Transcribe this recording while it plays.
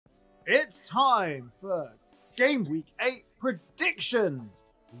It's time for Game Week 8 predictions.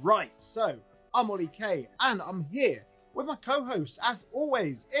 Right, so I'm Ollie K and I'm here with my co-host, as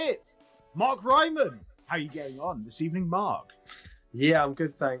always, it's Mark Ryman. How are you getting on this evening, Mark? Yeah, I'm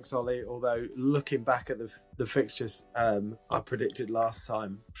good, thanks, Ollie. Although looking back at the fixtures I predicted last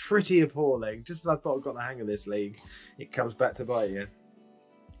time, pretty appalling. Just as I thought I got the hang of this league, it comes back to bite you.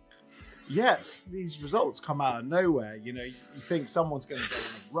 Yeah, these results come out of nowhere. You know, you think someone's going to go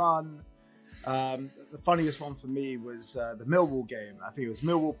on a run. The funniest one for me was the Millwall game. I think it was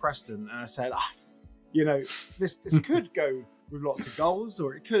Millwall-Preston. And I said, you know, this could go with lots of goals,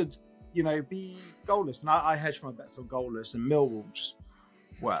 or it could, you know, be goalless. And I hedged my bets on goalless, and Millwall just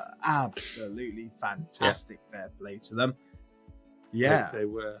were absolutely fantastic. Yeah. Fair play to them. Yeah, they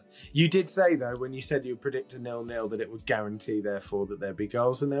were. You did say, though, when you said you would predict a 0-0 that it would guarantee, therefore, that there'd be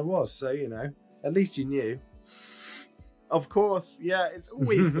goals, and there was. So, you know, at least you knew. Of course, yeah, it's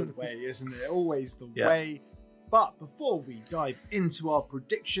always the way, isn't it? Always the way. But before we dive into our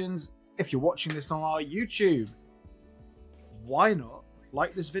predictions, if you're watching this on our YouTube, why not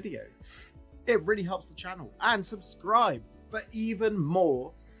like this video? It really helps the channel. And subscribe for even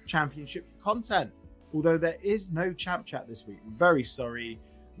more Championship content. Although there is no Champ Chat this week. I'm very sorry.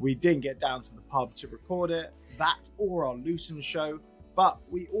 We didn't get down to the pub to record it. That or our Luton show. But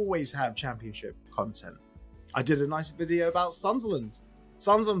we always have Championship content. I did a nice video about Sunderland.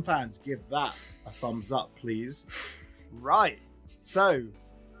 Sunderland fans, give that a thumbs up, please. Right. So,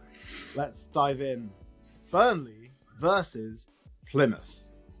 let's dive in. Burnley versus Plymouth.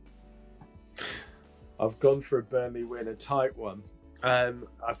 I've gone for a Burnley win, a tight one.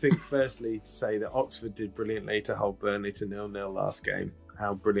 I think firstly to say that Oxford did brilliantly to hold Burnley to 0-0 last game.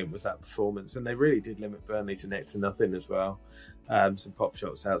 How brilliant was that performance? And they really did limit Burnley to next to nothing as well. Some pot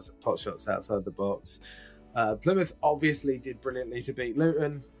shots outside the box. Plymouth obviously did brilliantly to beat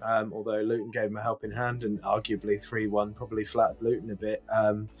Luton, although Luton gave them a helping hand and arguably 3-1 probably flattered Luton a bit.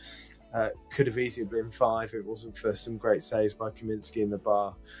 Could have easily been 5 if it wasn't for some great saves by Kaminsky in the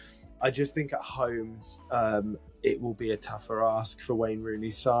bar. I just think at home it will be a tougher ask for Wayne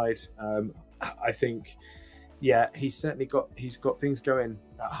Rooney's side. I think, yeah, he's got things going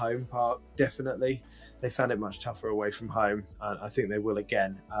at home park, definitely. They found it much tougher away from home, and I think they will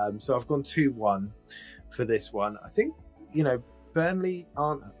again. So I've gone 2-1 for this one. I think, you know, Burnley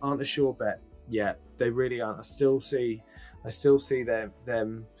aren't a sure bet yet. They really aren't. I still see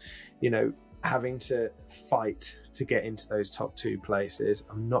them, you know, having to fight to get into those top 2 places.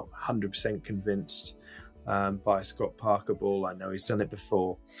 I'm not 100% convinced by Scott Parker ball. I know he's done it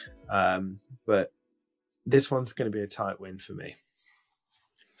before, but this one's going to be a tight win for me.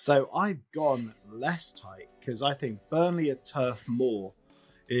 So I've gone less tight because I think Burnley at Turf Moor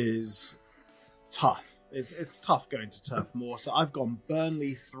is tough. It's tough going to Turf Moor. So I've gone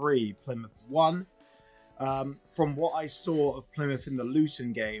Burnley 3, Plymouth 1. From what I saw of Plymouth in the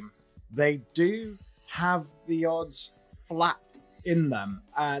Luton game, they do have the odds flat in them.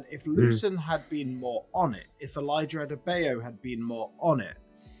 And if Luton had been more on it, if Elijah Adebayo had been more on it,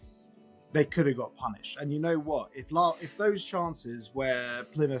 they could have got punished. And you know what? If those chances where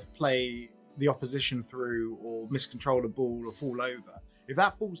Plymouth play the opposition through or miscontrol the ball or fall over, if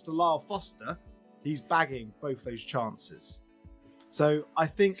that falls to Lyle Foster, he's bagging both those chances. So I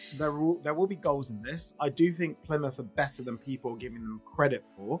think there will be goals in this. I do think Plymouth are better than people are giving them credit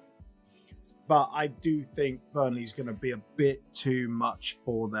for. But I do think Burnley's going to be a bit too much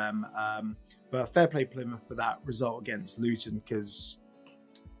for them. But fair play Plymouth for that result against Luton, because,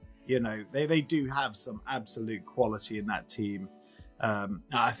 you know, they do have some absolute quality in that team.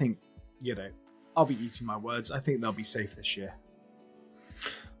 I think, you know, I'll be eating my words. I think they'll be safe this year.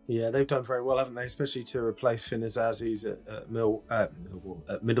 Yeah, they've done very well, haven't they? Especially to replace Finn Azazi's at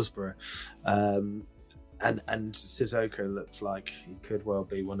Middlesbrough. And Sissoko looks like he could well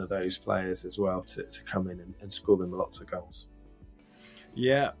be one of those players as well to come in and score them lots of goals.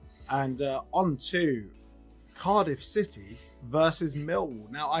 Yeah, and on to Cardiff City versus Millwall.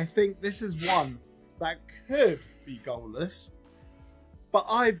 Now, I think this is one that could be goalless, but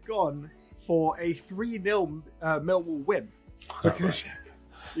I've gone for a 3-0 Millwall win. Because,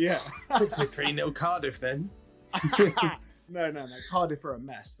 yeah. Looks like 3-0 Cardiff then. No. Cardiff are a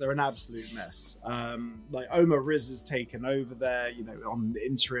mess. They're an absolute mess. Like Omar Riz has taken over there, you know, on an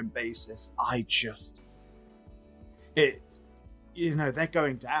interim basis. You know, they're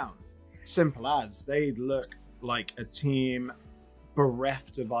going down. Simple as. They look like a team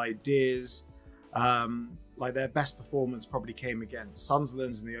bereft of ideas. Like their best performance probably came against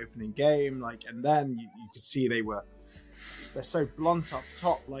Sunderland in the opening game. Like, and then you could see they're so blunt up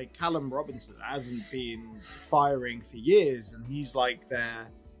top. Like Callum Robinson hasn't been firing for years, and he's like their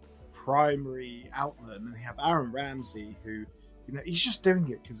primary outlet, and then you have Aaron Ramsey, who, you know, he's just doing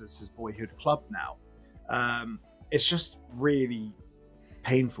it because it's his boyhood club now. It's just really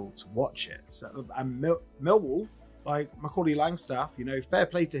painful to watch it. So, and Millwall, like Macaulay Langstaff, you know, fair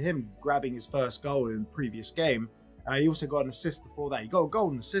play to him grabbing his first goal in the previous game. He also got an assist before that. He got a goal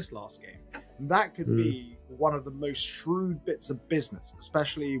and assist last game. And that could be one of the most shrewd bits of business,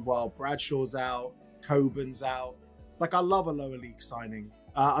 especially while Bradshaw's out, Coburn's out. Like, I love a lower league signing.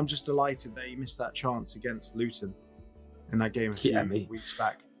 I'm just delighted that he missed that chance against Luton in that game a few weeks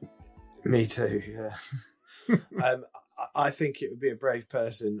back. Me too, yeah. I think it would be a brave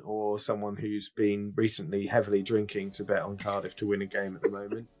person or someone who's been recently heavily drinking to bet on Cardiff to win a game at the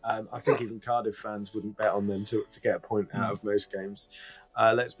moment. I think even Cardiff fans wouldn't bet on them to get a point out of most games.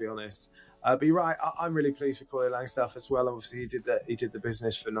 Let's be honest. But you're right. I'm really pleased for Corey Langstaff as well. Obviously, he did the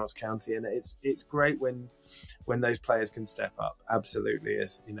business for Notts County, and it's great when those players can step up. Absolutely,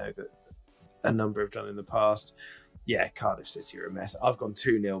 as you know that a number have done in the past. Yeah, Cardiff City are a mess. I've gone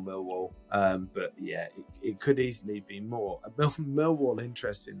 2-0 Millwall, but yeah, it could easily be more. Millwall,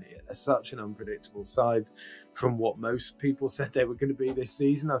 interestingly, are such an unpredictable side from what most people said they were going to be this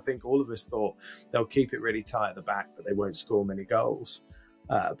season. I think all of us thought they'll keep it really tight at the back, but they won't score many goals.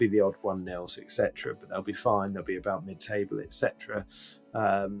 It'll be the odd 1-0s, etc. But they'll be fine. They'll be about mid-table, etc.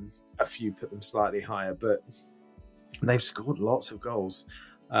 A few put them slightly higher, but they've scored lots of goals.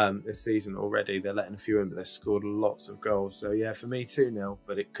 This season already. They're letting a few in, but they've scored lots of goals. So yeah, for me 2-0,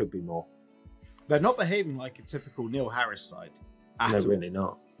 but it could be more. They're not behaving like a typical Neil Harris side at all. Really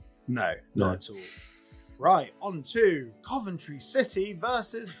not. No, not at all. Right, on to Coventry City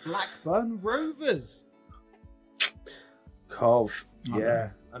versus Blackburn Rovers. Cov,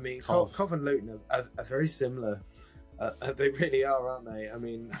 yeah. I mean, Cov and Luton are very similar. They really are, aren't they? I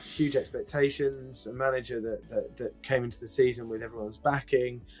mean, huge expectations, a manager that came into the season with everyone's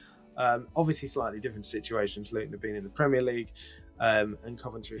backing. Obviously, slightly different situations. Luton have been in the Premier League and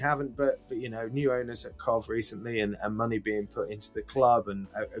Coventry haven't, but you know, new owners at Cov recently and money being put into the club and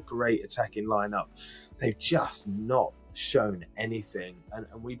a great attacking lineup. They've just not shown anything. And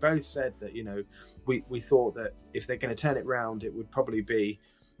we both said that, you know, we thought that if they're going to turn it round, it would probably be,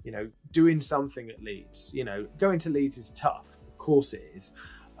 you know, doing something at Leeds. You know, going to Leeds is tough. Of course it is.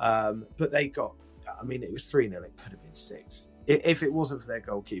 But they got, I mean, it was 3-0. It could have been 6. If it wasn't for their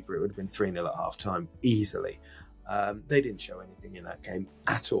goalkeeper, it would have been 3-0 at half-time, easily. They didn't show anything in that game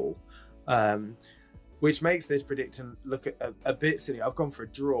at all. Which makes this prediction look a bit silly. I've gone for a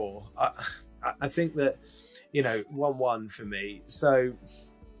draw. I think that, you know, 1-1 for me. So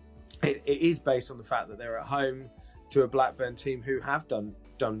it is based on the fact that they're at home to a Blackburn team who have done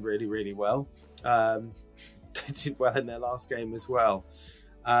really, really well. They did well in their last game as well.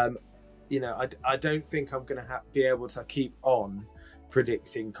 You know, I don't think I'm going to be able to keep on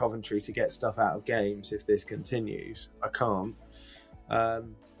predicting Coventry to get stuff out of games if this continues. I can't.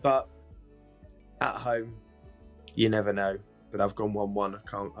 But at home, you never know. But I've gone 1-1.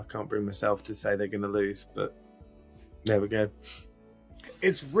 I can't bring myself to say they're going to lose. But there we go.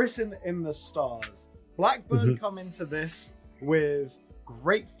 It's written in the stars. Blackburn come into this with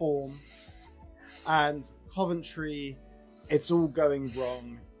great form, and Coventry, it's all going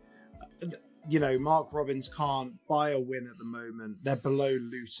wrong. You know, Mark Robbins can't buy a win at the moment. They're below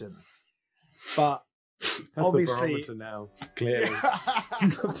Luton, but that's obviously the barometer now, clearly.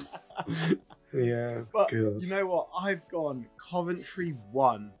 Yeah, but God. You know what? I've gone Coventry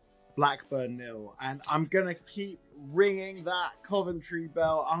 1, Blackburn 0, and I'm gonna keep ringing that Coventry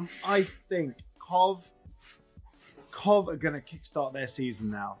bell. I think Cov are going to kickstart their season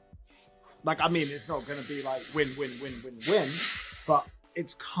now. Like, I mean, it's not going to be like win, but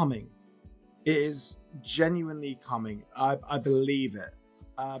it's coming. It is genuinely coming. I believe it.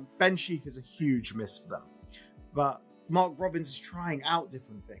 Ben Sheaf is a huge miss for them. But Mark Robbins is trying out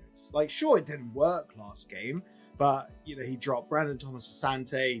different things. Like, sure, it didn't work last game, but, you know, he dropped Brandon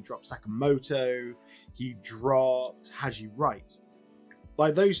Thomas-Asante, he dropped Sakamoto, he dropped Haji Wright.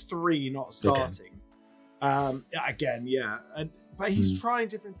 Like, those three not starting. Again, yeah. But he's trying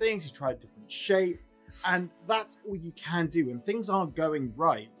different things. He tried different shape. And that's all you can do. When things aren't going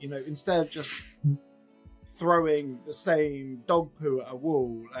right, you know, instead of just throwing the same dog poo at a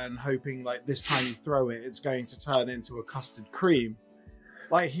wall and hoping, like, this time you throw it, it's going to turn into a custard cream.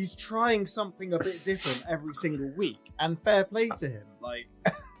 Like, he's trying something a bit different every single week. And fair play to him. Like...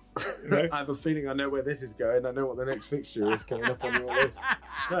 You know? I have a feeling I know where this is going. I know what the next fixture is coming up on your list.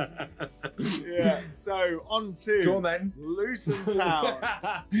 Yeah, so on to Go on, then. Luton Town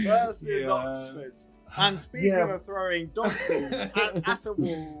versus Oxford. And speaking of throwing dog food at a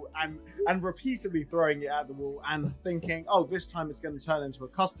wall and repeatedly throwing it at the wall and thinking, oh, this time it's going to turn into a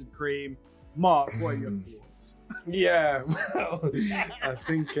custard cream. Mark, what are your thoughts? Yeah, well, I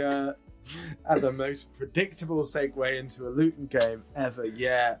think at the most predictable segue into a Luton game ever.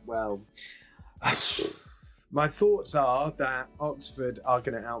 Yeah, well, my thoughts are that Oxford are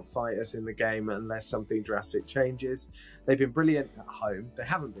going to outfight us in the game unless something drastic changes. They've been brilliant at home. They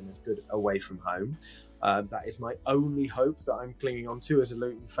haven't been as good away from home. That is my only hope that I'm clinging on to as a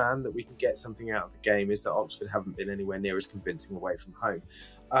Luton fan, that we can get something out of the game, is that Oxford haven't been anywhere near as convincing away from home.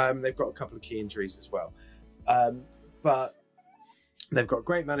 They've got a couple of key injuries as well. But they've got a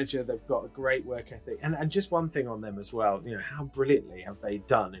great manager. They've got a great work ethic. And just one thing on them as well, how brilliantly have they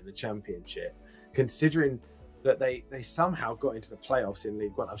done in the Championship, considering that they somehow got into the playoffs in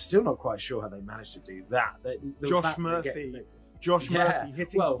League One. I'm still not quite sure how they managed to do that. Josh Murphy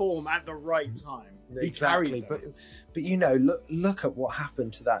hitting form at the right time. Exactly. But look at what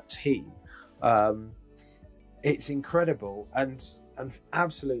happened to that team. It's incredible. And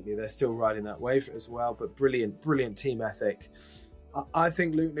absolutely, they're still riding that wave as well. But brilliant team ethic. I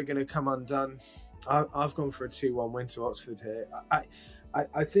think Luton are going to come undone. I've gone for a 2-1 win to Oxford here.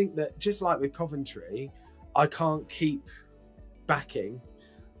 I think that, just like with Coventry, I can't keep backing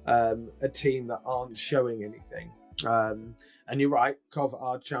a team that aren't showing anything. And you're right, Cov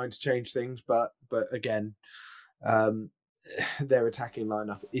are trying to change things, but again, their attacking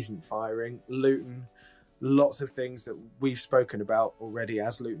lineup isn't firing. Luton, lots of things that we've spoken about already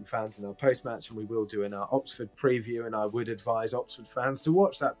as Luton fans in our post-match, and we will do in our Oxford preview, and I would advise Oxford fans to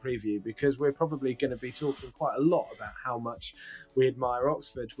watch that preview, because we're probably going to be talking quite a lot about how much we admire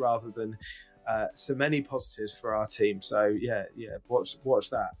Oxford rather than so many positives for our team. So yeah, watch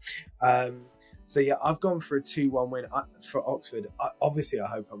that. I've gone for a 2-1 win for Oxford. Obviously, I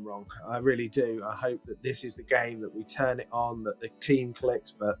hope I'm wrong. I really do. I hope that this is the game that we turn it on, that the team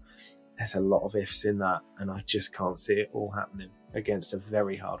clicks, but there's a lot of ifs in that, and I just can't see it all happening against a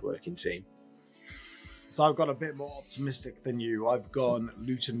very hard-working team. So I've got a bit more optimistic than you. I've gone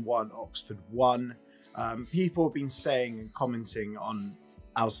Luton 1, Oxford 1. People have been saying and commenting on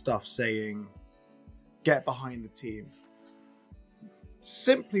our stuff, saying, get behind the team.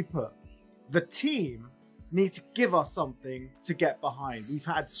 Simply put, the team need to give us something to get behind. We've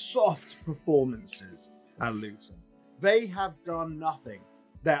had soft performances at Luton. They have done nothing.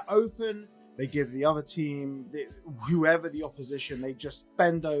 They're open. They give the other team, whoever the opposition, they just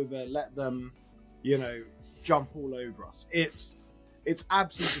bend over, let them, jump all over us. It's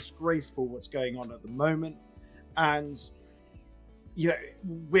absolutely disgraceful what's going on at the moment. And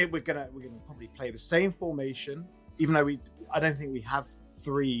we're gonna probably play the same formation, even though I don't think we have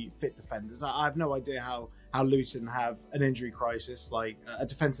 3 fit defenders. I have no idea how Luton have an injury crisis, like a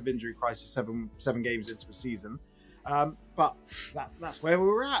defensive injury crisis, seven games into a season. But that's where we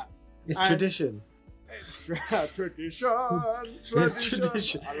were at. It's tradition. It's tradition. It's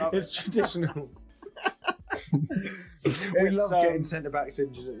tradition. I love it's traditional. We love getting centre-backs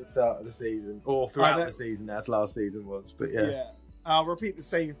injured at the start of the season, or throughout the season, as last season was. But yeah. I'll repeat the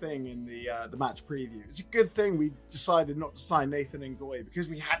same thing in the match preview. It's a good thing we decided not to sign Nathan Ngoy, because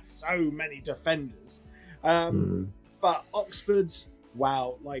we had so many defenders. But Oxford,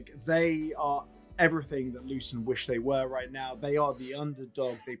 wow, they are everything that Luton wish they were right now. They are the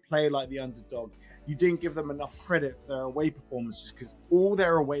underdog. They play like the underdog. You didn't give them enough credit for their away performances, because all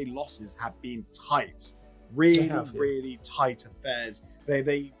their away losses have been tight. Really tight affairs.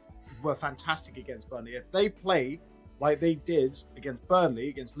 They were fantastic against Burnley. If they play like they did against Burnley,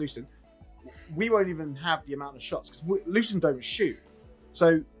 against Luton, we won't even have the amount of shots, because Luton don't shoot.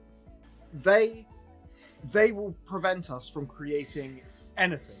 So they will prevent us from creating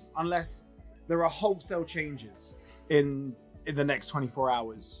anything unless there are wholesale changes in the next 24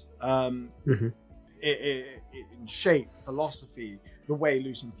 hours. In shape, philosophy, the way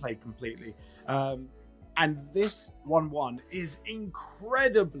Luton play completely. And this 1-1 is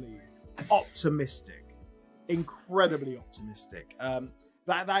incredibly optimistic.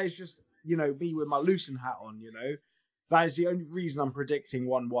 That is just, me with my Luton hat on, That is the only reason I'm predicting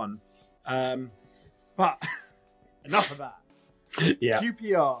 1-1. But enough of that. Yeah.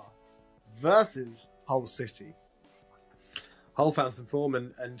 QPR versus Hull City. Hull found some form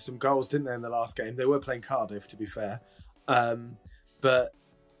and some goals, didn't they, in the last game? They were playing Cardiff, to be fair. But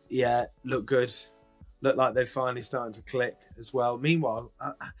yeah, look good. Look like they're finally starting to click as well. Meanwhile,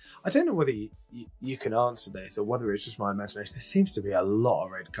 I don't know whether you can answer this or whether it's just my imagination. There seems to be a lot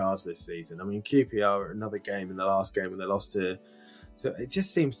of red cards this season. I mean, QPR, another game in the last game when they lost to So it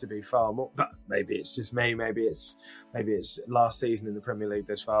just seems to be far more. But maybe it's just me. Maybe it's last season in the Premier League.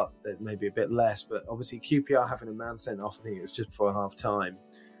 There's maybe a bit less. But obviously QPR having a man sent off. I think it was just before half time.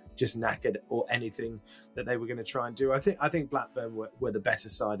 Just knackered or anything that they were going to try and do. I think Blackburn were the better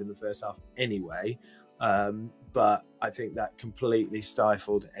side in the first half anyway. But I think that completely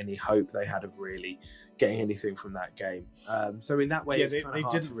stifled any hope they had of really getting anything from that game. So in that way, it's kind of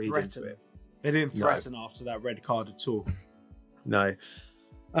hard to read into it. They didn't threaten after that red card at all. No.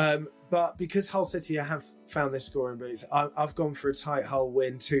 But because Hull City have found their scoring boots, I've gone for a tight Hull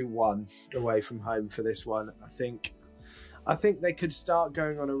win 2-1 away from home for this one. I think they could start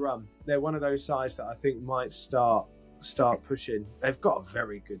going on a run. They're one of those sides that I think might start pushing. They've got a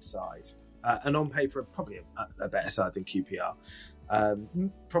very good side. And on paper, probably a better side than QPR.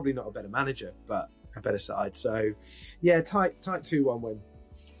 Probably not a better manager, but a better side. So, yeah, tight 2-1 win.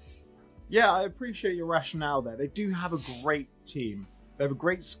 Yeah, I appreciate your rationale there. They do have a great team. They have a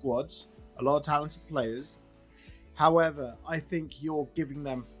great squad, a lot of talented players. However, I think you're giving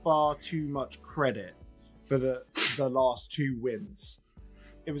them far too much credit for the last two wins.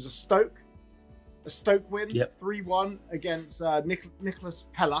 It was a Stoke win, 3-1 against Nicholas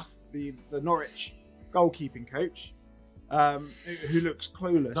Pella, the Norwich goalkeeping coach, who looks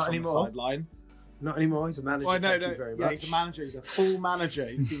clueless on the sideline. Not anymore. He's a manager. Well, Thank you very much. He's a manager. He's a full manager.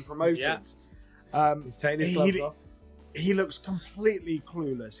 He's been promoted. He's taking his gloves off. He looks completely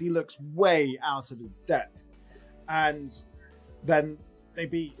clueless. He looks way out of his depth. And then they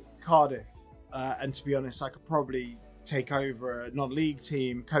beat Cardiff. And to be honest, I could probably take over a non-league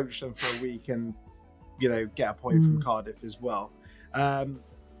team, coach them for a week, and get a point from Cardiff as well.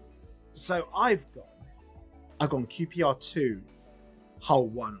 So I've gone QPR 2, Hull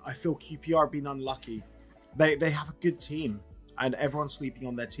 1. I feel QPR have been unlucky. They have a good team, and everyone's sleeping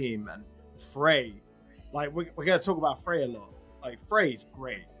on their team. And Frey, like we're going to talk about Frey a lot. Like Frey's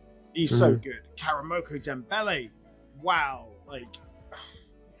great. He's so good. Karamoko Dembele, wow. Like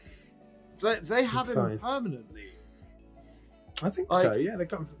they have him permanently. I think so. Yeah, they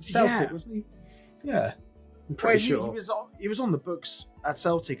got him from Celtic, wasn't he? Yeah. I'm pretty sure he was on the books at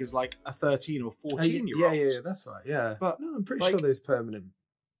Celtic as like a 13 or 14-year-old. Yeah, that's right. Yeah, but no, I'm pretty sure there's permanent.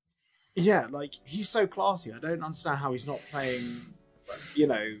 Yeah, like he's so classy. I don't understand how he's not playing.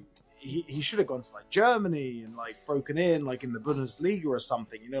 He should have gone to like Germany and like broken in like in the Bundesliga or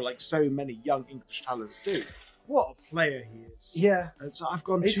something. Like so many young English talents do. What a player he is. Yeah, and so I've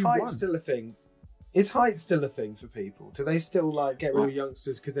gone 2-1. Is height still a thing? Is height still a thing for people? Do they still like get rid of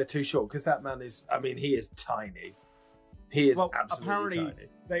youngsters because they're too short? Because that man is, he is tiny. He is absolutely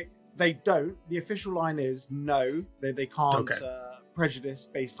tiny. They don't. The official line is no. They can't prejudice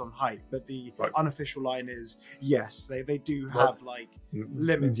based on height. But the unofficial line is yes. They do have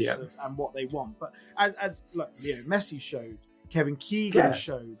limits and what they want. But as Messi showed, Kevin Keegan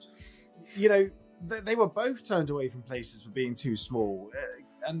showed, they were both turned away from places for being too small.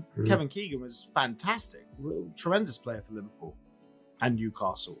 And Kevin Keegan was fantastic. Tremendous player for Liverpool and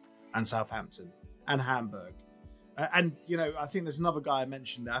Newcastle and Southampton and Hamburg. And I think there's another guy I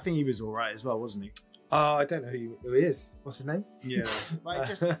mentioned there. I think he was all right as well, wasn't he? I don't know who he is. What's his name? Yeah.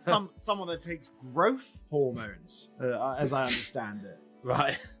 Just someone that takes growth hormones, as I understand it.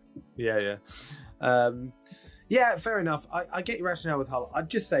 Right. Yeah. Yeah, fair enough. I get your rationale with Hull. I'd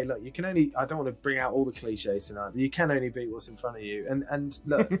just say, look, you can only... I don't want to bring out all the cliches tonight, but you can only beat what's in front of you. And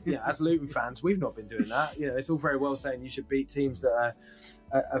look, as Luton fans, we've not been doing that. It's all very well saying you should beat teams that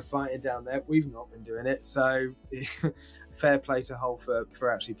are fighting down there. We've not been doing it. So fair play to Hull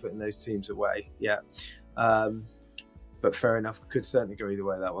for actually putting those teams away. Yeah. But fair enough. Could certainly go either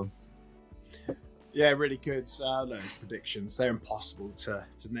way, that one. Yeah, really good. Predictions. They're impossible to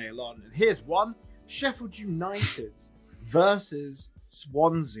nail on. And here's one. Sheffield United versus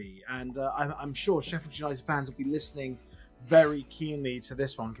Swansea, and I'm sure Sheffield United fans will be listening very keenly to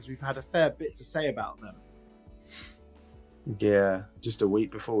this one because we've had a fair bit to say about them. Yeah, just a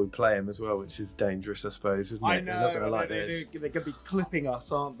week before we play them as well, which is dangerous, I suppose, isn't it? I know. They're not going to like this. They're going to be clipping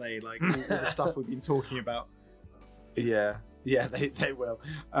us, aren't they? Like all the stuff we've been talking about. Yeah, they will.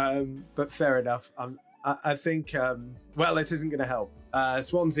 But fair enough. I think, this isn't going to help.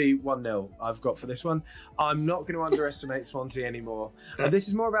 Swansea 1-0 I've got for this one. I'm not going to underestimate Swansea anymore. This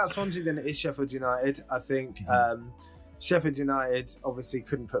is more about Swansea than it is Sheffield United. I think Sheffield United obviously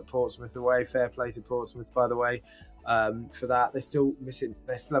couldn't put Portsmouth away. Fair play to Portsmouth, by the way, for that. They're still missing.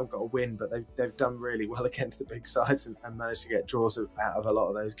 They still haven't got a win, but they've done really well against the big sides and managed to get draws out of a lot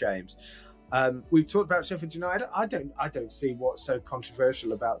of those games. We've talked about Sheffield United. I don't see what's so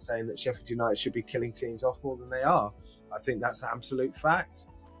controversial about saying that Sheffield United should be killing teams off more than they are. I think that's an absolute fact.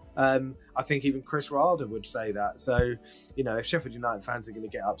 I think even Chris Wilder would say that. So, you know, if Sheffield United fans are going to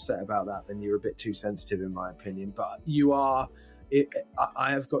get upset about that, then you're a bit too sensitive, in my opinion. But you are,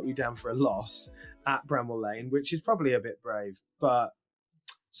 I have got you down for a loss at Bramall Lane, which is probably a bit brave. But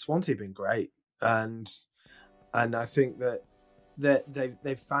Swansea have been great, and I think that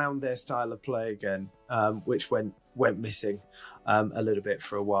they've found their style of play again, which went missing a little bit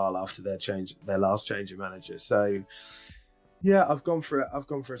for a while after their last change of manager. So yeah, I've gone for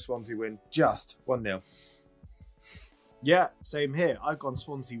a Swansea win, just 1-0. Yeah, same here. I've gone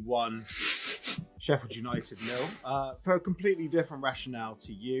Swansea 1, Sheffield United 0, for a completely different rationale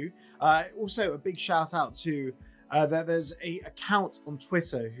to you. Also, a big shout out to there's a account on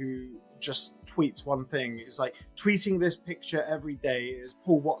Twitter who just tweets one thing. It's like tweeting this picture every day is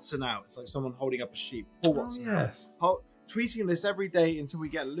Paul Watson out. It's like someone holding up a sheep. Paul Watson. Yes. Tweeting this every day until we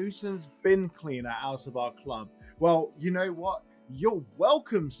get Luton's bin cleaner out of our club. Well, you know what? You're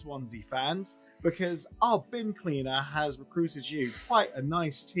welcome, Swansea fans, because our bin cleaner has recruited you quite a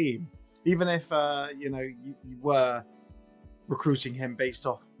nice team. Even if you were recruiting him based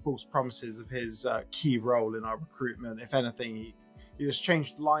off false promises of his key role in our recruitment. If anything, he just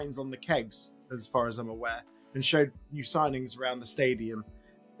changed lines on the kegs, as far as I'm aware, and showed new signings around the stadium,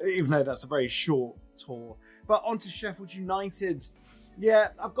 even though that's a very short tour. But on to Sheffield United. Yeah,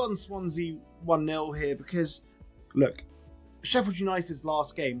 I've gotten Swansea 1-0 here because, look, Sheffield United's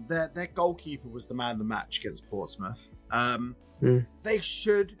last game, their goalkeeper was the man of the match against Portsmouth. They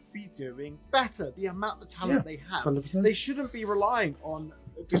should be doing better. The amount of talent they have. 100%. They shouldn't be relying on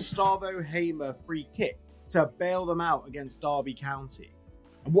Gustavo Hamer free kick to bail them out against Derby County.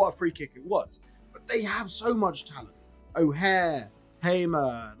 And what a free kick it was. But they have so much talent. O'Hare,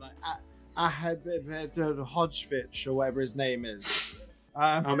 Hamer, like Hodgevich, or whatever his name is.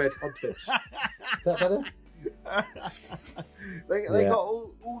 Ahmed Hodgevich. Is that better? they got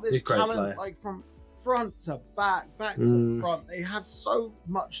all this talent, player. like from front to back to front. They have so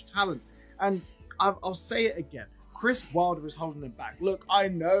much talent. And I'll say it again. Chris Wilder is holding them back. Look, I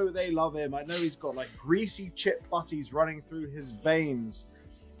know they love him. I know he's got like greasy chip butties running through his veins,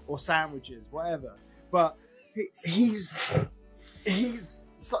 or sandwiches, whatever. But he's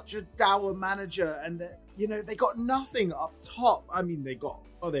such a dour manager, and they got nothing up top. I mean, they've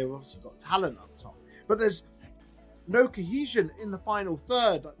obviously got talent up top, but there's no cohesion in the final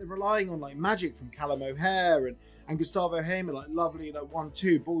third. Like, they're relying on like magic from Callum O'Hare and Gustavo Hamer, like lovely, like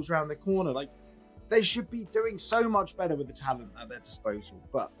 1-2 balls around the corner. Like, they should be doing so much better with the talent at their disposal.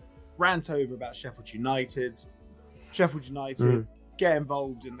 But rant over about Sheffield United. Get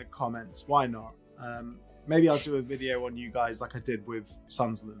involved in the comments. Why not? Maybe I'll do a video on you guys like I did with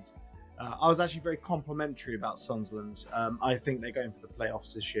Sunderland. I was actually very complimentary about Sunderland. I think they're going for the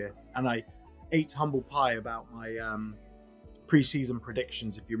playoffs this year. And I ate humble pie about my pre-season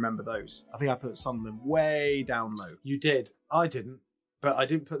predictions, if you remember those. I think I put Sunderland way down low. You did. I didn't. But I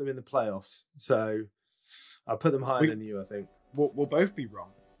didn't put them in the playoffs. So I put them higher than you, I think. We'll both be wrong.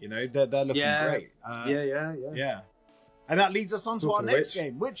 You know, they're looking great. Yeah. And that leads us on to our next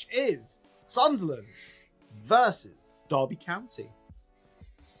game, which is Sunderland versus Derby County.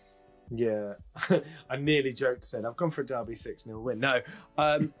 Yeah, I nearly joked, said I've gone for a Derby 6-0 win. No,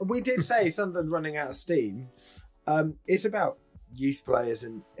 we did say Sunderland running out of steam. It's about youth players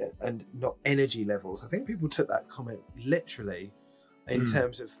and not energy levels. I think people took that comment literally in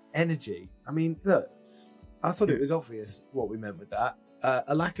terms of energy. I mean, look, I thought it was obvious what we meant with that.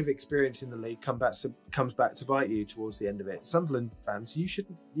 A lack of experience in the league comes back to bite you towards the end of it. Sunderland fans, you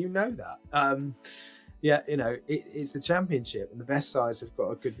know that. Yeah, you know, it's the Championship, and the best sides have got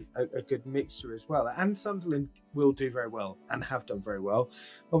a good mixture as well. And Sunderland will do very well and have done very well.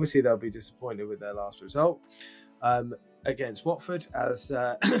 Obviously, they'll be disappointed with their last result against Watford, as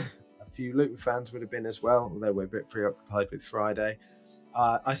a few Luton fans would have been as well, although we're a bit preoccupied with Friday.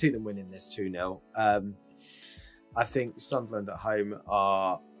 I see them winning this 2-0. I think Sunderland at home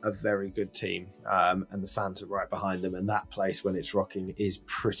are a very good team, and the fans are right behind them, and that place, when it's rocking, is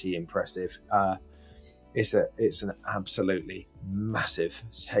pretty impressive. It's an absolutely massive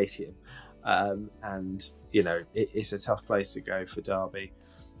stadium, and you know it's a tough place to go for Derby.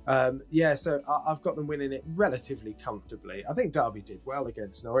 So I've got them winning it relatively comfortably. I think Derby did well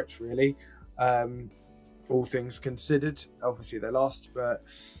against Norwich, really, all things considered. Obviously they lost, but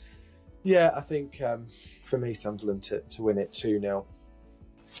yeah, I think for me, Sunderland to win it 2-0.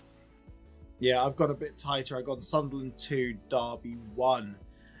 Yeah, I've got a bit tighter. I got Sunderland 2, Derby 1.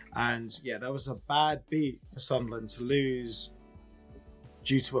 And yeah, that was a bad beat for Sunderland to lose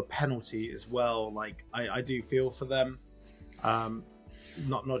due to a penalty as well. Like, I do feel for them.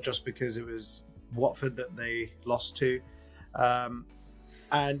 Not just because it was Watford that they lost to.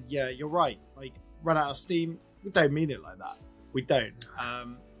 And yeah, you're right. Like, run out of steam. We don't mean it like that. We don't. I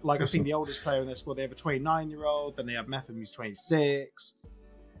think the oldest player in their squad, they have a 29-year-old. Then they have Metham, who's 26.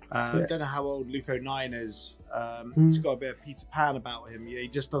 Don't know how old Luke O'Nine is. He's got a bit of Peter Pan about him. He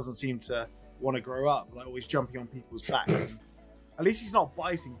just doesn't seem to want to grow up, like always jumping on people's backs. And at least he's not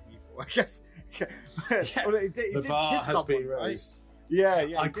biting people, I guess. Well, he did kiss someone, right? Yeah,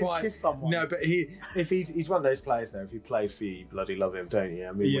 he did kiss someone. No, but he's one of those players, though. If he plays for you, you bloody love him, don't you?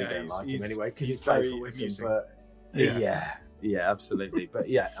 I mean, we don't like him anyway because he's played for Wigan. But yeah, absolutely. But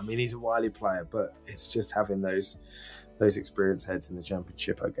yeah, I mean, he's a wily player, but it's just having those experienced heads in the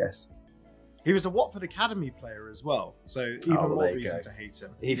Championship, I guess. He was a Watford Academy player as well, so even more reason to hate him.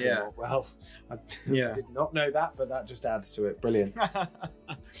 Even more. Well, I did not know that, but that just adds to it. Brilliant.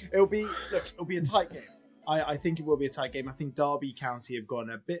 It'll be a tight game. I think it will be a tight game. I think Derby County have gone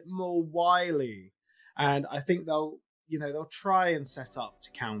a bit more wily, and I think they'll try and set up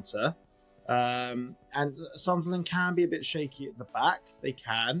to counter. And Sunderland can be a bit shaky at the back. They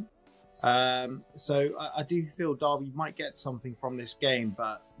can. So I do feel Derby might get something from this game,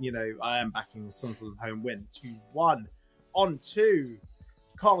 but I am backing the Sunderland home win 2-1. On to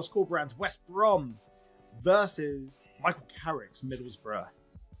Carlos Corberán's West Brom versus Michael Carrick's Middlesbrough.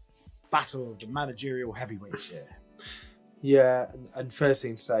 Battle of the managerial heavyweights here. Yeah, and first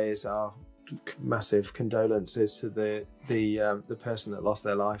thing to say is our massive condolences to the person that lost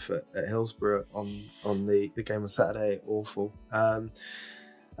their life at Hillsborough on the game on Saturday. Awful.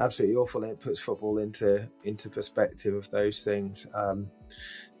 Absolutely awful. And it puts football into perspective of those things.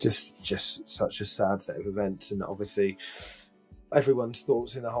 Just such a sad set of events, and obviously everyone's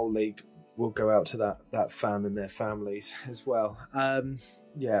thoughts in the whole league will go out to that fan and their families as well.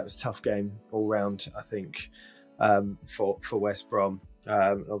 Yeah, it was a tough game all round, I think, for West Brom.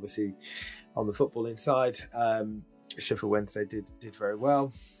 Obviously, on the footballing side, Sheffield Wednesday did very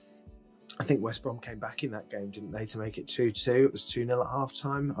well. I think West Brom came back in that game, didn't they, to make it 2-2. It was 2-0 at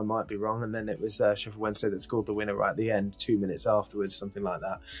half-time. I might be wrong. And then it was Sheffield Wednesday that scored the winner right at the end, 2 minutes afterwards, something like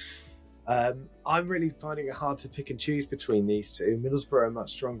that. I'm really finding it hard to pick and choose between these two. Middlesbrough are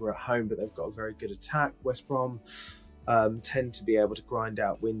much stronger at home, but they've got a very good attack. West Brom tend to be able to grind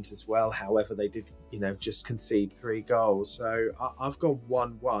out wins as well. However, they did, just concede 3 goals. So I've gone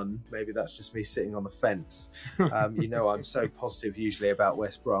 1-1. Maybe that's just me sitting on the fence. I'm so positive usually about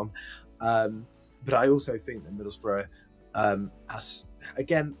West Brom. But I also think that Middlesbrough,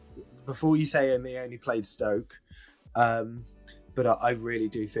 again, before you say they only played Stoke, but I really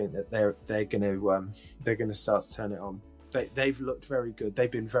do think that they're going to start to turn it on. They've looked very good. They've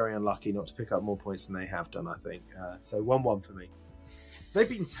been very unlucky not to pick up more points than they have done, I think. So 1-1 for me. They've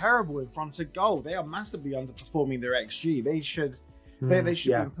been terrible in front of goal. They are massively underperforming their XG. They should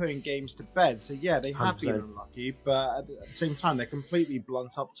be putting games to bed. So yeah, they have 100%. Been unlucky, but at the same time, they're completely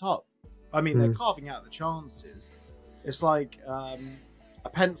blunt up top. I mean, they're carving out the chances. It's like a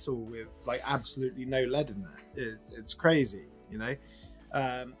pencil with like absolutely no lead in there. It's crazy,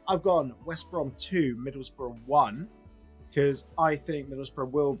 I've gone West Brom 2, Middlesbrough 1, because I think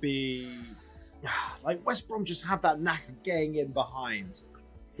Middlesbrough will be like West Brom just have that knack of getting in behind,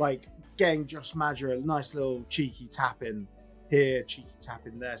 like getting Josh Maja a nice little cheeky tap in here, cheeky tap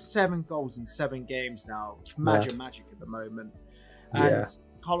in there. 7 goals in 7 games now. Magic at the moment, and.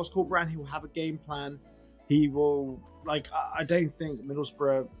 Carlos Corberán, he will have a game plan. He will, I don't think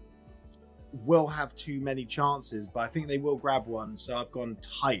Middlesbrough will have too many chances, but I think they will grab one. So I've gone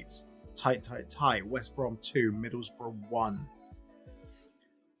tight. West Brom 2, Middlesbrough 1.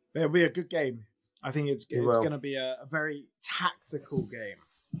 It'll be a good game. I think it's going to be a very tactical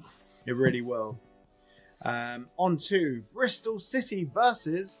game. It really will. On to Bristol City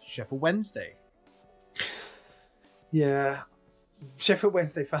versus Sheffield Wednesday. Yeah. Sheffield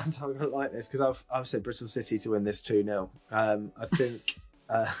Wednesday fans aren't going to like this because I've said Bristol City to win this 2-0. I think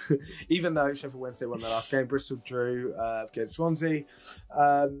even though Sheffield Wednesday won their last game, Bristol drew against Swansea.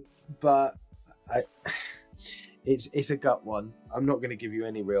 But it's a gut one. I'm not going to give you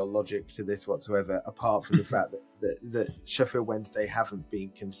any real logic to this whatsoever, apart from the fact that Sheffield Wednesday haven't been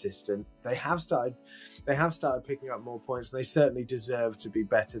consistent. They have started picking up more points, and they certainly deserve to be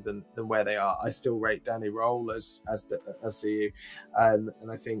better than where they are. I still rate Danny Roll as do you, and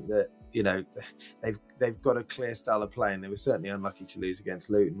I think that they've got a clear style of play, and they were certainly unlucky to lose against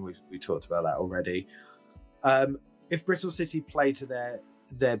Luton. We talked about that already. If Bristol City play to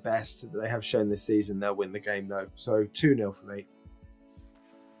their best that they have shown this season, they'll win the game though. So 2-0 for me.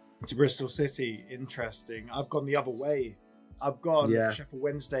 To Bristol City, interesting. I've gone the other way. I've gone Sheffield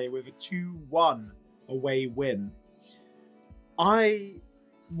Wednesday with a 2-1 away win. I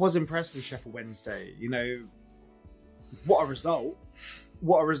was impressed with Sheffield Wednesday. What a result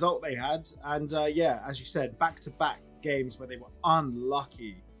what a result they had. And yeah, as you said, back-to-back games where they were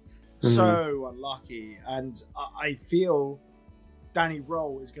unlucky. So unlucky. And I feel Danny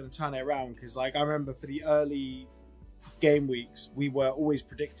Roll is going to turn it around, because like I remember for the early game weeks, we were always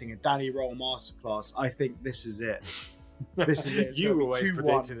predicting a Danny Roll masterclass. I think this is it. This is it. It's You were always 2-1.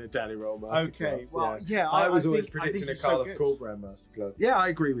 predicting a Danny Roll masterclass. Okay, well, yeah, I was always think predicting a he's so Carlos good. Corberán masterclass. Yeah, I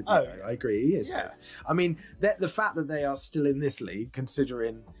agree with you. Oh, though. I agree. He is yeah. good. I mean, the fact that they are still in this league,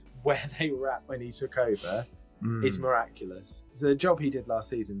 considering where they were at when he took over, is miraculous. So the job he did last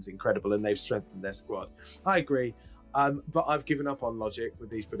season is incredible, and they've strengthened their squad. I agree. But I've given up on logic with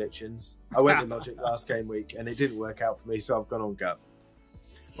these predictions. I went with logic last game week, and it didn't work out for me, so I've gone on gut.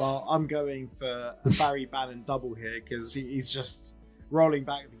 Well, I'm going for a Barry Bannon double here, because he's just rolling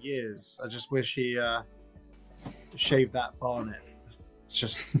back the years. I just wish he shaved that barnet.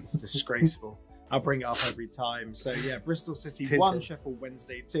 It's disgraceful. I'll bring it up every time. So yeah, Bristol City Tintin. 1, Sheffield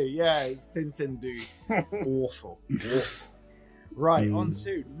Wednesday 2. Yeah, it's Tintin dude. Awful. Right, on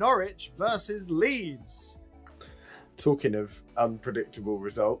to Norwich versus Leeds. Talking of unpredictable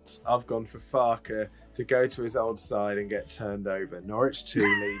results, I've gone for Farker to go to his old side and get turned over. Norwich 2,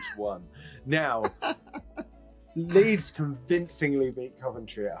 Leeds 1. Now, Leeds convincingly beat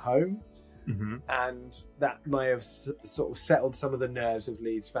Coventry at home, and that may have sort of settled some of the nerves of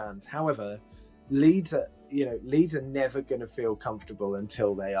Leeds fans. However, Leeds are never going to feel comfortable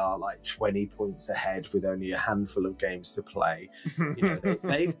until they are like 20 points ahead with only a handful of games to play.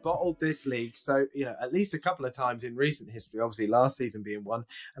 They've bottled this league, so at least a couple of times in recent history. Obviously, last season being one,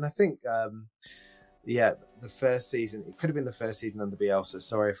 and I think the first season, it could have been the first season under Bielsa.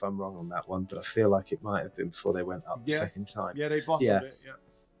 Sorry if I'm wrong on that one, but I feel like it might have been before they went up the second time. Yeah, they bottled it.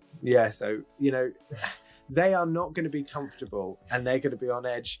 Yeah. So they are not going to be comfortable, and they're going to be on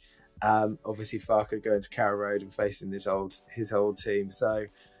edge. Obviously Farker going to Carrow Road and facing his old team. So,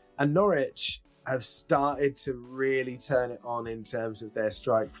 and Norwich have started to really turn it on in terms of their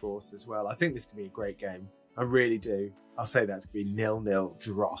strike force as well. I think this could be a great game. I really do. I'll say that's going to be 0-0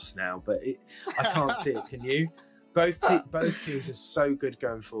 dross now, but I can't see it. Can you? Both teams are so good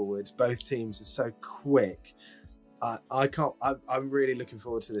going forwards. Both teams are so quick. I'm really looking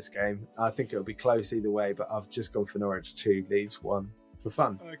forward to this game. I think it'll be close either way, but I've just gone for Norwich 2, Leeds 1. For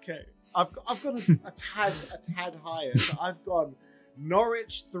fun. Okay, I've gone a tad higher. So I've gone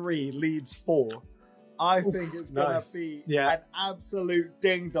Norwich 3, Leeds 4. I think it's gonna be an absolute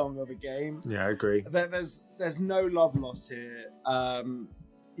ding dong of a game. Yeah, I agree. There's no love lost here.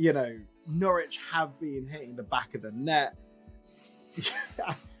 Norwich have been hitting the back of the net.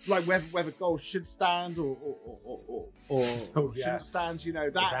 Like whether goals should stand or shouldn't stand,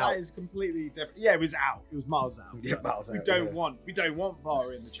 that is completely different. Yeah, it was out. It was miles out. Yeah, miles out. We don't want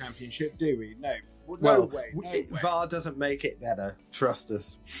VAR in the Championship, do we? No. No way. VAR doesn't make it better. Trust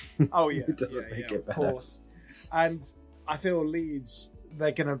us. Oh yeah, it doesn't make it better. Of course. And I feel Leeds,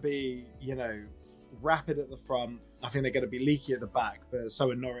 they're going to be, rapid at the front. I think they're going to be leaky at the back, but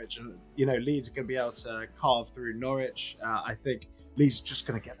so are Norwich. And Leeds are going to be able to carve through Norwich. I think Leeds are just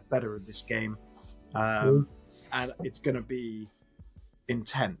going to get the better of this game, and it's going to be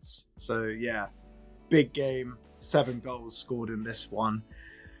intense. So yeah, big game. 7 goals scored in this one.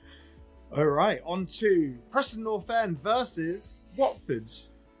 All right, on to Preston North End versus Watford.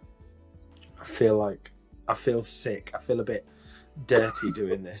 I feel sick. I feel a bit dirty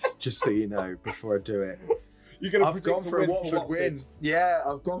doing this, just so you know, before I do it. I've gone for a Watford win. Yeah,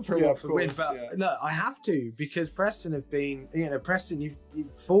 I've gone for a Watford win. But no, I have to, because Preston have been, Preston, you've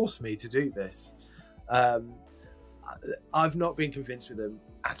forced me to do this. I've not been convinced with them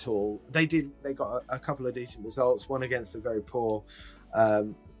at all. They got a couple of decent results, one against a very poor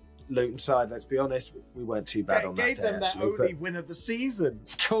Luton side. Let's be honest, we weren't too bad on that day. Gave them their only win of the season.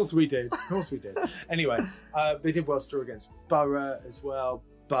 Of course we did. Anyway, they did well to draw against Borough as well,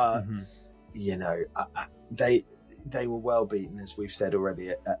 but they were well beaten, as we've said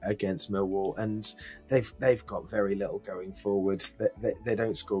already, against Millwall, and they've got very little going forwards. They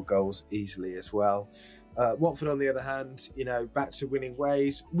don't score goals easily as well. Watford, on the other hand, back to winning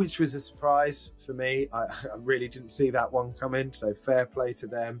ways, which was a surprise for me. I really didn't see that one coming, so fair play to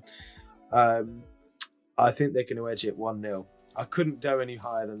them. I think they're going to edge it 1-0. I couldn't go any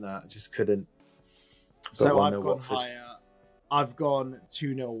higher than that. I just couldn't. So I've gone Watford higher. I've gone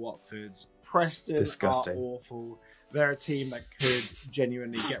 2-0 Watford. Preston Disgusting. Are awful. They're a team that could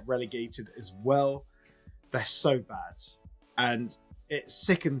genuinely get relegated as well. They're so bad. And it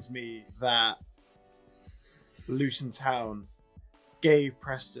sickens me that Luton Town gave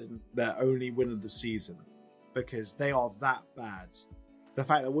Preston their only win of the season, because they are that bad. The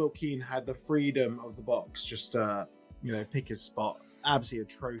fact that Will Keane had the freedom of the box just to, pick his spot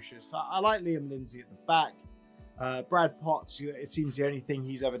absolutely atrocious. I like Liam Lindsay at the back. Brad Potts, it seems the only thing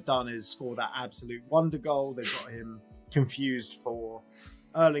he's ever done is score that absolute wonder goal. They've got him confused for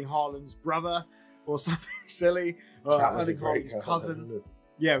Erling Haaland's brother or something silly. Erling Haaland's cousin.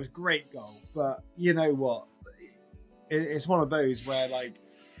 Yeah, it was a great goal. But you know what? It's one of those where, like,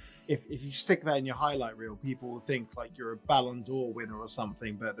 if you stick that in your highlight reel, people will think like you're a Ballon d'Or winner or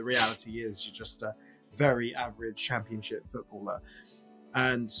something. But the reality is you're just a very average Championship footballer.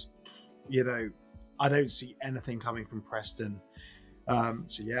 And, you know, I don't see anything coming from Preston.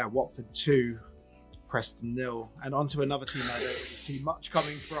 So yeah, Watford 2, Preston 0. And on to another team I don't see much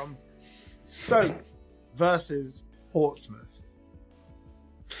coming from. Stoke versus Portsmouth.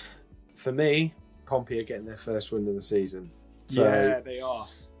 For me, Pompey are getting their first win of the season. So, yeah, they are.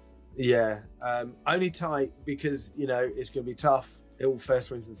 Yeah. Only tight because, you know, it's going to be tough. All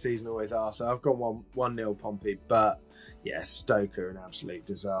first wins of the season always are. So I've gone 1-0 Pompey. But, yeah, Stoke are an absolute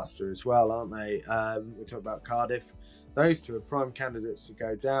disaster as well, aren't they? We talked about Cardiff. Those two are prime candidates to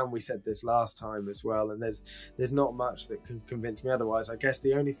go down. We said this last time as well, and there's not much that can convince me otherwise. I guess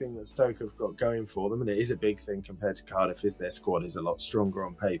the only thing that Stoke have got going for them, and it is a big thing compared to Cardiff, is their squad is a lot stronger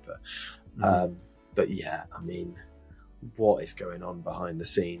on paper. But yeah, I mean, what is going on behind the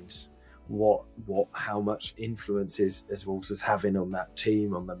scenes? How much influence is Walters having on that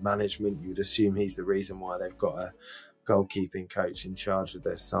team, on the management? You would assume he's the reason why they've got a goalkeeping coach in charge of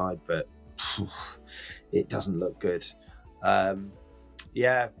their side, but it doesn't look good. And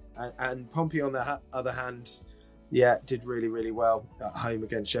Pompey on the other hand, yeah, did really, really well at home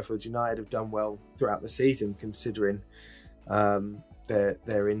against Sheffield United. Have done well throughout the season considering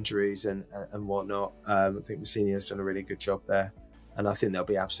their injuries and whatnot. I think Mousinho's done a really good job there, and I think they'll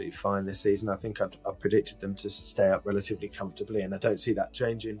be absolutely fine this season. I think I've predicted them to stay up relatively comfortably, and I don't see that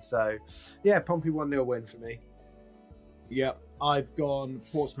changing. So yeah, Pompey 1-0 win for me. Yep, I've gone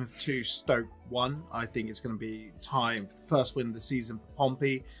Portsmouth 2, Stoke 1. I think it's going to be time for the first win of the season for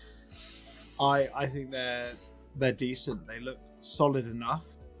Pompey. I think they're decent. They look solid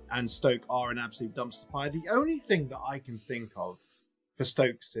enough, and Stoke are an absolute dumpster fire. The only thing that I can think of for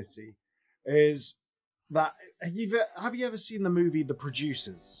Stoke City is that have you ever seen the movie The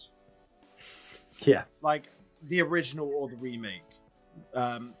Producers? Yeah, like the original or the remake.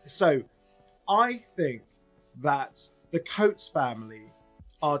 So I think that the Coates family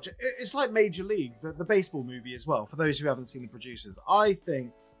it's like Major League, the baseball movie as well, for those who haven't seen The Producers. I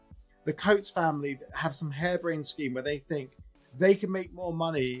think the Coates family have some harebrained scheme where they think they can make more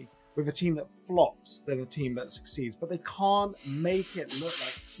money with a team that flops than a team that succeeds, but they can't make it look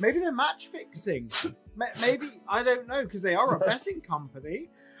like, maybe they're match fixing. Maybe, I don't know, because they are a betting company.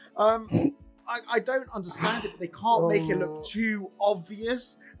 I don't understand it, but they can't make it look too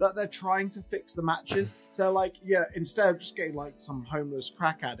obvious that they're trying to fix the matches. So, like, yeah, instead of just getting like some homeless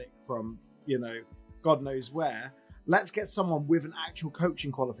crack addict from, you know, God knows where, let's get someone with an actual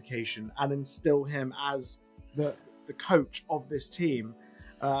coaching qualification and instill him as the coach of this team.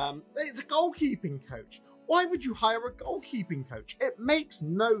 It's a goalkeeping coach. Why would you hire a goalkeeping coach? It makes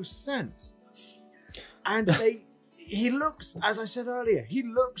no sense. And he looks, as I said earlier, he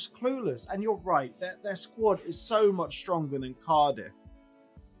looks clueless. And you're right, their squad is so much stronger than Cardiff.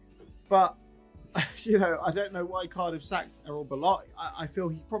 But, you know, I don't know why Cardiff sacked Errol Balot. I feel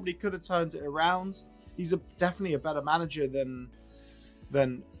he probably could have turned it around. He's definitely a better manager than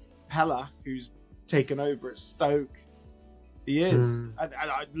Pella, who's taken over at Stoke. He is. And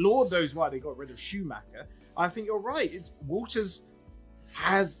Lord knows why they got rid of Schumacher. I think you're right. Walters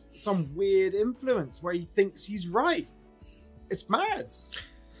has some weird influence where he thinks he's right. It's mad.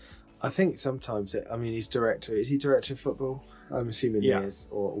 I think sometimes he's director. Is he director of football? I'm assuming he is,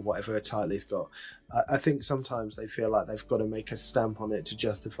 or whatever title he's got. I think sometimes they feel like they've got to make a stamp on it to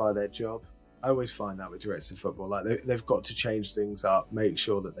justify their job. I always find that with directors of football, like they've got to change things up, make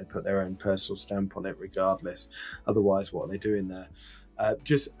sure that they put their own personal stamp on it regardless. Otherwise, what are they doing there?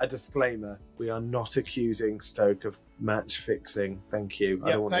 Just a disclaimer, we are not accusing Stoke of match fixing. Thank you.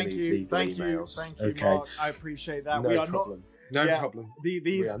 I don't want any legal emails. Thank you, okay. Mark. I appreciate that. No We are problem. not. No problem.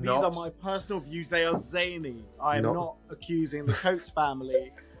 These are my personal views. They are zany. I am not accusing the Coates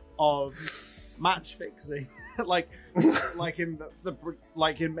family of match fixing. like in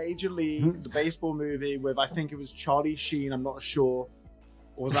in Major League, the baseball movie with, I think it was Charlie Sheen, I'm not sure,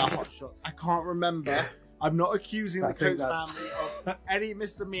 or was that Hot Shots? I can't remember. I'm not accusing the Coates family of any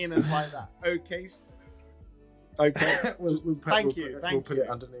misdemeanors like that. Okay. Thank you. We'll put it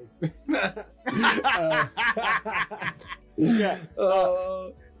underneath. Yeah.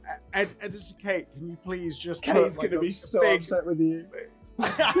 Editor Kate, can you please just Kate's going to be so upset with you.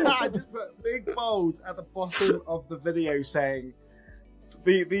 I just put big bold at the bottom of the video saying,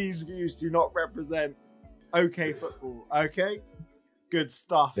 These views do not represent OK football. Okay, good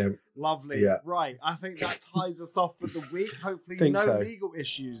stuff. Yeah. Lovely. Yeah. Right, I think that ties us off for the week. Hopefully, Think no so. legal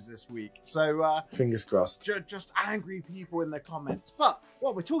issues this week. So Fingers crossed. just angry people in the comments. But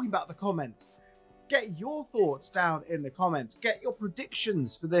while we're talking about the comments, get your thoughts down in the comments. Get your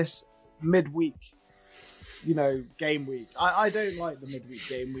predictions for this midweek, game week. I don't like the midweek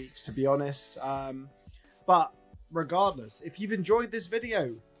game weeks, to be honest. But regardless, if you've enjoyed this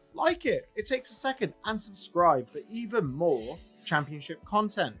video, like it. It takes a second, and subscribe for even more Championship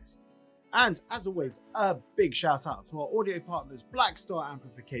content. And as always, a big shout out to our audio partners, Black Star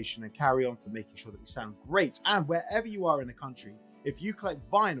Amplification and Carry On, for making sure that we sound great. And wherever you are in the country, if you collect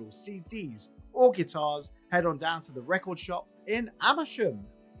vinyl, CDs, or guitars, head on down to the record shop in Amersham.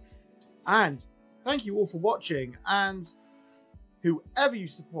 And thank you all for watching, and whoever you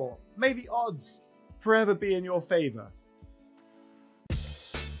support, may the odds forever be in your favour.